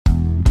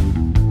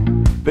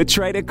The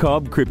Trader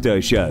Cobb Crypto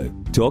Show,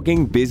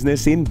 talking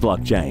business in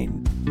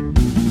blockchain.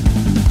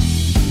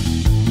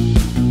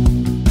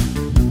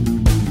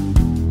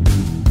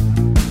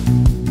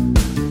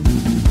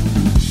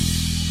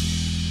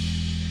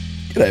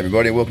 G'day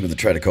everybody, welcome to the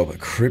Trader Cobb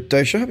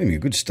Crypto Show. Having a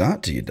good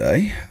start to your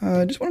day.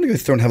 Just wanted to go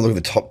through and have a look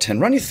at the top 10,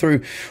 run you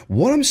through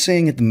what I'm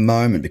seeing at the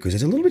moment because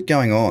there's a little bit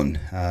going on.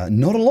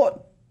 Not a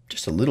lot,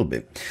 just a little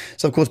bit.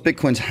 So of course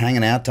Bitcoin's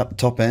hanging out up the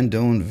top end,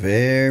 doing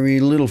very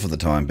little for the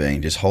time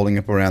being, just holding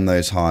up around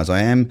those highs.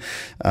 I am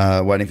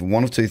waiting for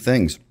one of two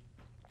things.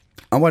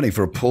 I'm waiting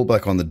for a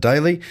pullback on the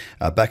daily,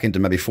 back into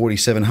maybe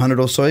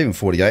 4,700 or so, even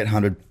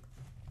 4,800.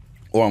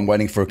 Or I'm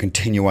waiting for a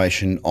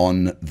continuation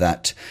on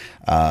that,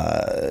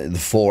 the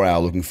 4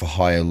 hour, looking for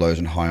higher lows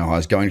and higher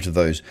highs, going to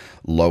those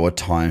lower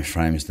time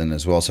frames then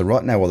as well. So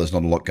right now, while there's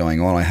not a lot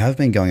going on, I have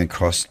been going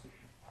across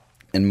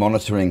and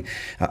monitoring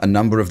a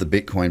number of the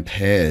Bitcoin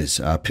pairs,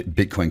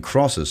 Bitcoin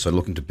crosses, so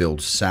looking to build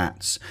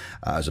sats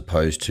as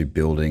opposed to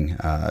building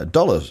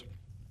dollars.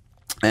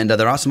 And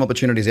there are some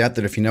opportunities out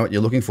there if you know what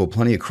you're looking for.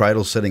 Plenty of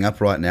cradles setting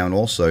up right now, and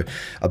also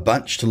a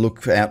bunch to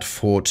look out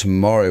for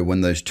tomorrow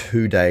when those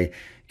 2-day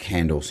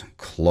candles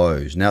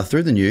close. Now,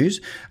 through the news,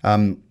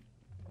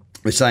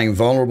 we're saying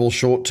vulnerable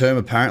short term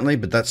apparently,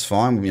 but that's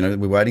fine. You know,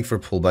 we're waiting for a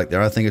pullback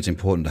there. I think it's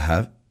important to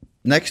have.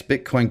 Next,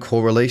 Bitcoin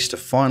core release to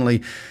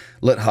finally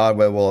let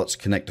hardware wallets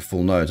connect to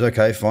full nodes.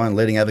 Okay, fine.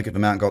 Leading advocate for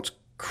Mt. Gox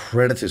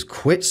creditors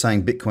quit,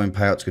 saying Bitcoin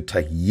payouts could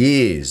take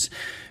years.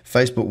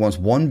 Facebook wants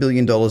 $1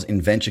 billion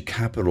in venture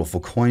capital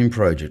for Coin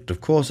Project.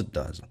 Of course it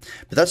does.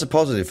 But that's a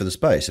positive for the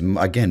space. And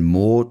again,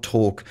 more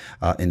talk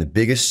in the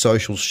biggest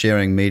social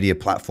sharing media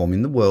platform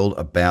in the world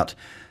about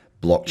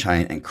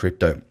blockchain and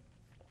crypto.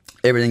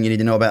 Everything you need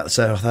to know about the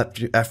South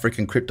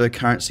African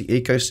cryptocurrency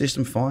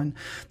ecosystem, fine.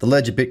 The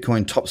ledger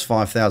Bitcoin tops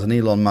 5,000.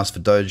 Elon Musk for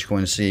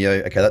Dogecoin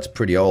CEO. Okay, that's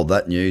pretty old,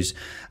 that news.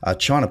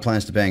 China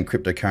plans to ban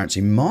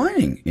cryptocurrency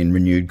mining in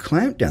renewed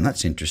clampdown.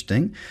 That's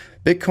interesting.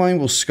 Bitcoin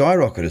will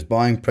skyrocket as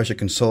buying pressure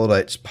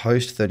consolidates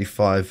post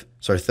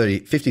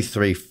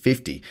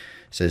 5350,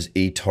 says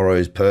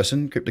eToro's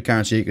person.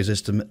 Cryptocurrency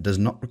ecosystem does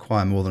not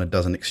require more than a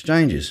dozen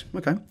exchanges.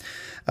 Okay.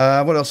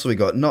 What else have we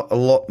got? Not a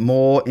lot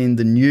more in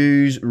the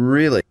news,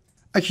 really.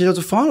 Actually, there's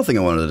a final thing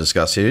I wanted to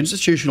discuss here.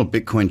 Institutional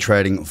Bitcoin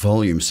trading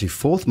volumes see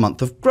fourth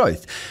month of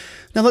growth.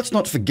 Now, let's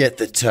not forget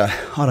that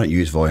I don't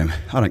use volume.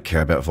 I don't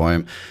care about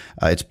volume.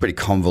 It's pretty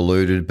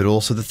convoluted. But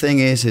also the thing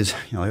is you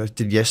know, I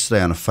did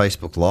yesterday on a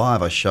Facebook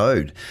Live, I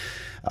showed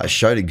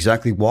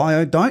exactly why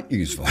I don't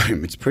use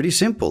volume. It's pretty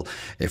simple.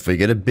 If we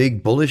get a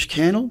big bullish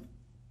candle,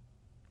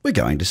 we're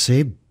going to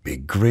see a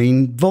big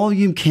green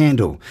volume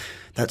candle.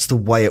 That's the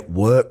way it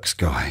works,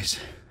 guys.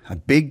 A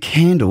big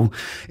candle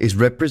is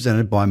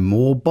represented by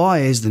more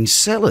buyers than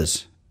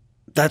sellers.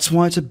 That's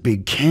why it's a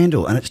big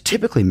candle, and it's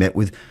typically met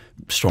with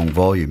strong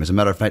volume. As a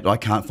matter of fact, I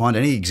can't find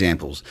any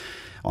examples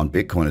on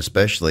Bitcoin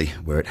especially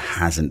where it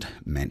hasn't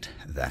meant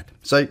that.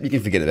 So you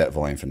can forget about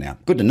volume for now.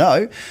 Good to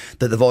know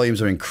that the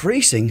volumes are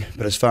increasing,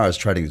 but as far as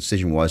trading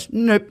decision-wise,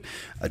 nope,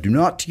 I do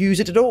not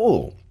use it at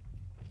all.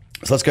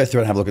 So let's go through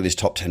and have a look at this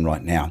top 10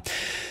 right now.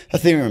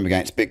 Ethereum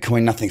against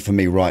Bitcoin, nothing for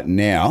me right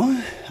now.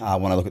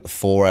 When I look at the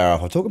 4 hour,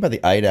 if I talk about the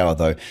 8 hour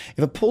though, if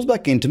it pulls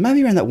back into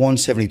maybe around that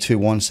 172,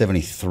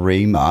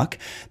 173 mark,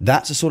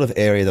 that's the sort of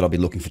area that I'll be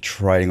looking for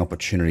trading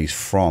opportunities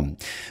from.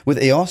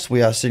 With EOS,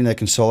 we are sitting there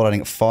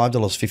consolidating at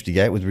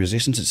 $5.58 with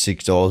resistance at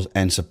 $6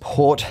 and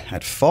support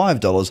at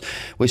 $5.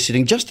 We're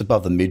sitting just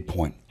above the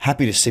midpoint.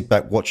 Happy to sit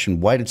back, watch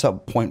and wait. It's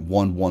up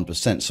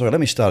 0.11%. So let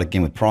me start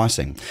again with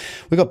pricing.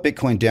 We've got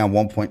Bitcoin down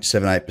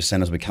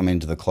 1.78% as we come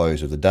into the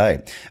close of the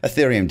day.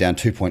 Ethereum down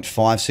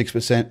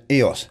 2.56%.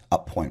 EOS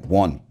up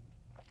 0.1%.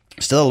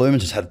 Stellar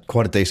Lumens has had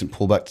quite a decent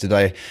pullback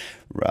today.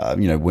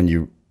 When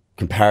you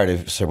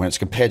comparative, so when it's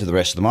compared to the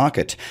rest of the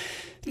market,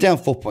 down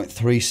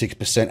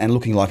 4.36% and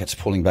looking like it's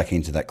pulling back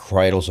into that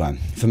cradle zone.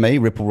 For me,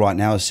 Ripple right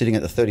now is sitting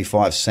at the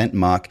 35-cent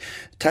mark,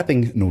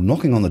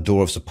 knocking on the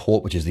door of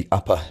support, which is the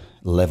upper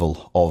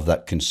level of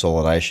that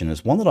consolidation.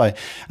 It's one that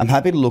I'm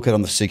happy to look at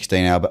on the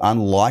 16 hour, but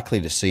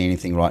unlikely to see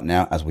anything right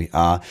now as we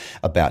are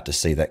about to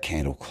see that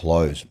candle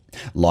close.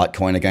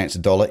 Litecoin against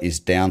the dollar is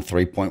down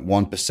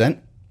 3.1%.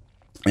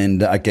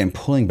 And again,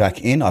 pulling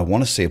back in, I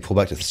want to see a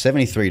pullback to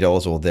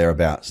 $73 or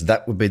thereabouts.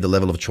 That would be the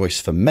level of choice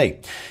for me.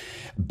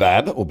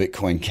 BAB, or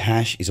Bitcoin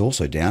Cash, is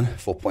also down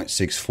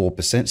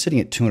 4.64%,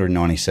 sitting at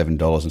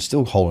 $297 and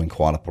still holding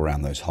quite up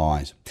around those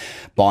highs.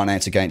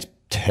 Binance against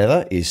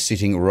Tether is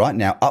sitting right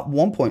now up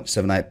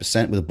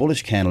 1.78% with a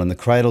bullish candle in the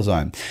cradle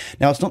zone.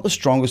 Now, it's not the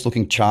strongest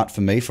looking chart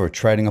for me for a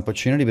trading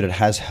opportunity, but it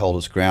has held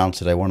its ground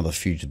today, one of the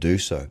few to do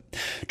so.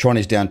 Tron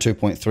is down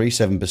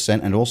 2.37%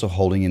 and also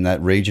holding in that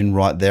region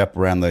right there up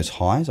around those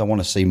highs. I want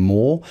to see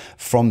more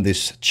from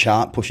this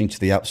chart pushing to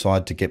the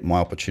upside to get my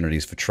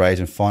opportunities for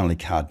trades. And finally,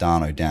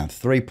 Cardano down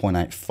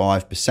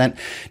 3.85%,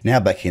 now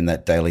back in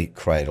that daily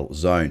cradle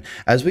zone.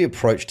 As we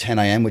approach 10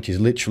 a.m., which is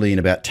literally in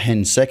about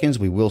 10 seconds,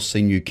 we will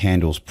see new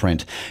candles print.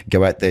 haven't,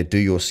 go out there, do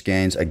your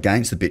scans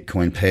against the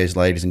Bitcoin pairs,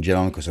 ladies and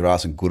gentlemen, because there are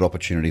some good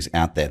opportunities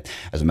out there.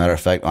 As a matter of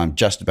fact, I'm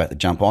just about to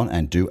jump on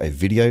and do a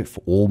video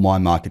for all my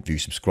Market View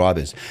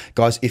subscribers.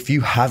 Guys, if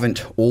you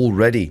haven't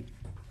already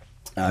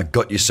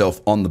got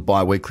yourself on the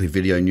bi-weekly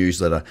video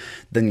newsletter,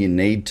 then you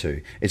need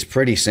to. It's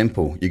pretty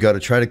simple. You go to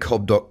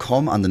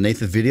tradercobb.com. Underneath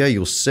the video,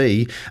 you'll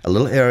see a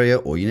little area.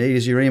 All you need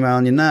is your email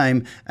and your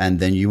name, and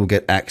then you will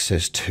get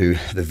access to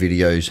the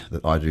videos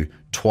that I do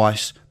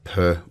twice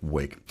per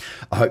week.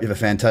 I hope you have a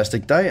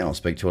fantastic day, and I'll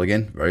speak to you all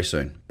again very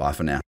soon. Bye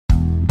for now.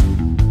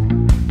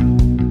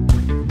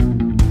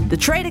 The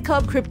Trader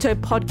Cobb Crypto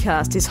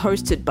Podcast is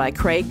hosted by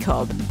Craig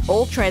Cobb.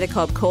 All Trader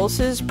Cobb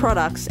courses,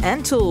 products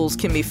and tools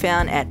can be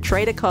found at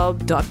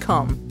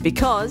tradercobb.com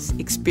because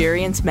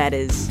experience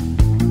matters.